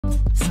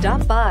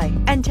Stop by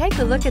and take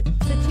a look at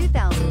the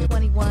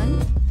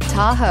 2021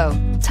 Tahoe.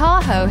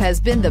 Tahoe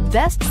has been the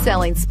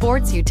best-selling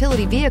sports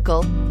utility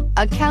vehicle,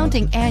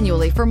 accounting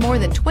annually for more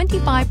than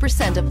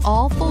 25% of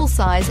all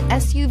full-size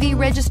SUV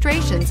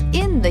registrations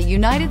in the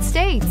United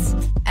States,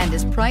 and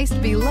is priced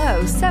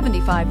below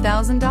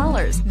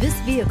 $75,000. This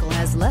vehicle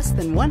has less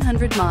than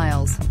 100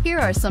 miles. Here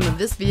are some of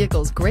this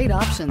vehicle's great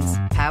options: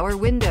 power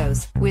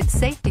windows with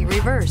safety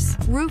reverse,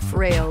 roof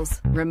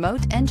rails,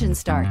 remote engine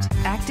start,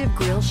 active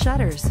grille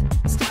shutters,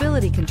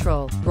 stability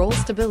control, roll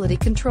stability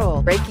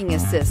control, braking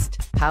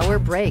assist, power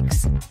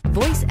brakes,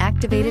 voice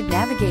activated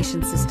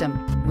navigation system,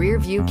 rear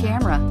view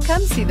camera.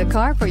 Come see the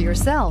car for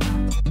yourself.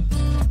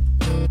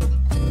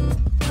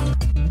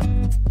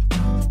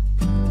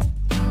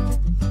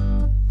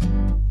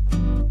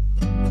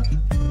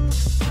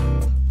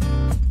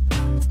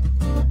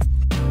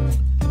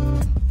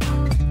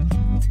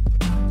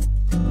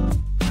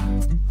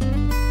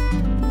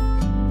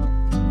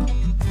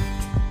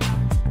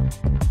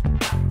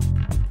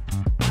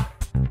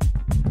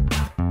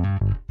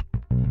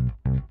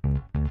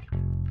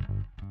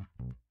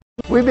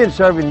 We've been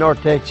serving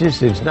North Texas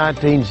since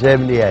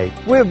 1978.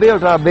 We've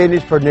built our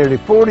business for nearly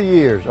 40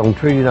 years on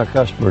treating our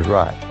customers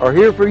right. Are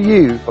here for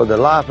you for the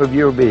life of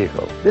your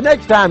vehicle. The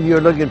next time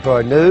you're looking for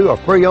a new or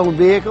pre-owned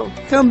vehicle,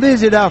 come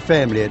visit our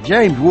family at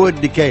James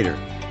Wood Decatur.